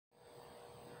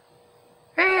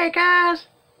Hey guys,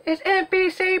 it's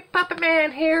NPC Puppet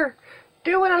Man here,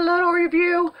 doing a little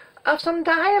review of some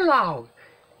dialogue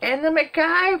in the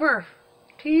McGyver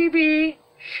TV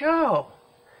show.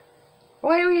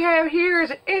 What we have here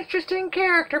is an interesting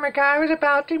character McGuire is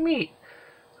about to meet,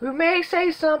 who may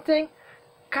say something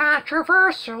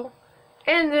controversial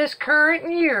in this current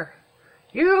year.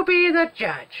 You be the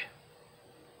judge.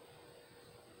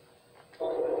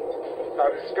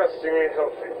 How disgustingly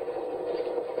healthy.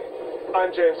 I'm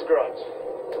James Grant.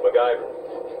 McGyver.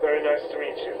 Very nice to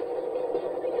meet you.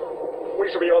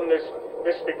 We shall be on this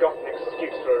misbegotten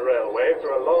excuse for a railway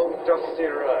for a long, dusty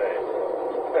ride.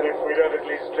 And if we don't at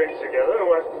least drink together,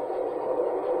 well,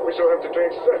 we shall have to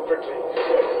drink separately.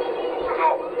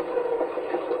 Ow!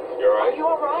 You alright? Are you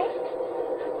alright?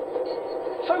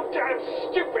 So damn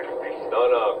stupid of me.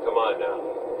 No, come on now.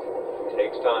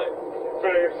 Takes time.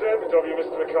 Very observant of you,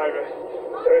 Mr. McGyver.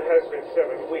 It has been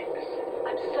 7 weeks.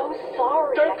 I'm so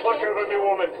sorry. Don't cluck over me,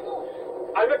 woman.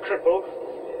 I'm a cripple.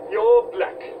 You're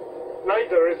black.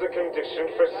 Neither is a condition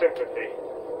for sympathy.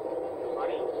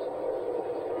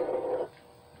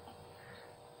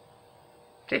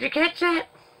 Did you catch that?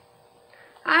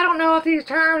 I don't know if these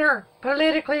terms are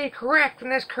politically correct in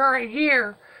this current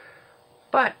year,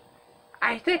 but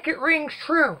I think it rings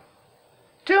true.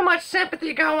 Too much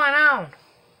sympathy going on.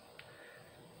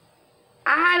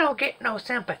 I don't get no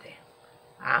sympathy.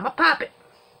 I'm a puppet.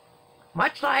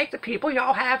 Much like the people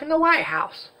y'all have in the White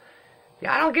House.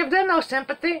 Y'all don't give them no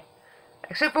sympathy,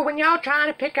 except for when y'all trying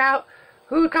to pick out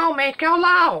who's gonna make your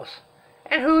laws,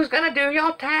 and who's gonna do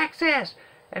your taxes,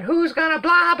 and who's gonna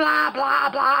blah blah blah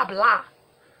blah blah.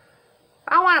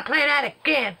 I want to play that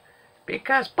again,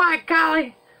 because by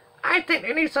golly, I think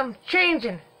there needs some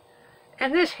changing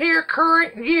in this here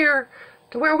current year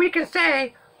to where we can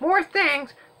say more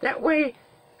things that we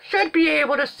should be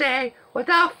able to say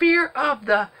without fear of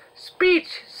the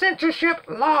speech censorship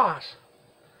laws.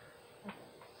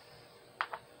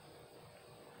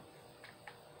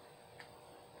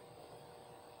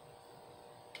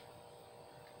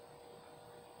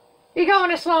 You go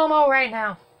into slow-mo right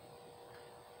now,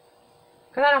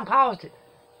 because I done paused it.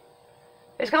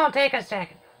 It's gonna take a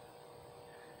second.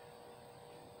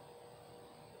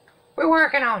 We're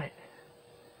working on it.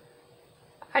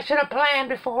 I should have planned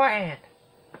beforehand.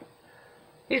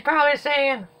 He's probably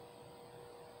saying,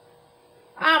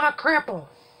 I'm a cripple.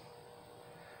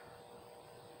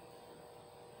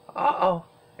 Uh-oh.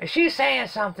 Is she saying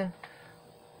something?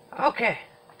 Okay.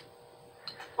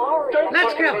 Sorry. Don't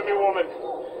Let's cluck go. over me, woman.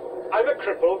 I'm a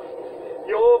cripple.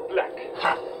 You're black.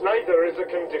 Neither is a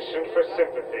condition for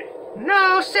sympathy.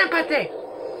 No sympathy.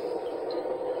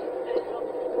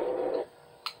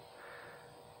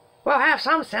 We'll have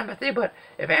some sympathy, but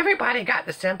if everybody got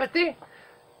the sympathy,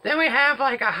 then we have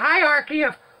like a hierarchy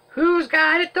of who's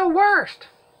got it the worst.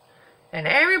 And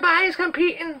everybody's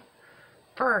competing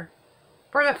for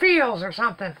the feels or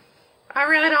something. I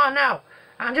really don't know.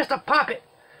 I'm just a puppet.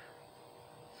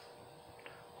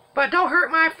 But don't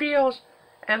hurt my feels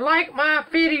and like my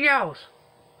videos.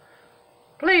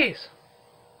 Please.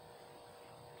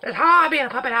 It's hard being a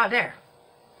puppet out there.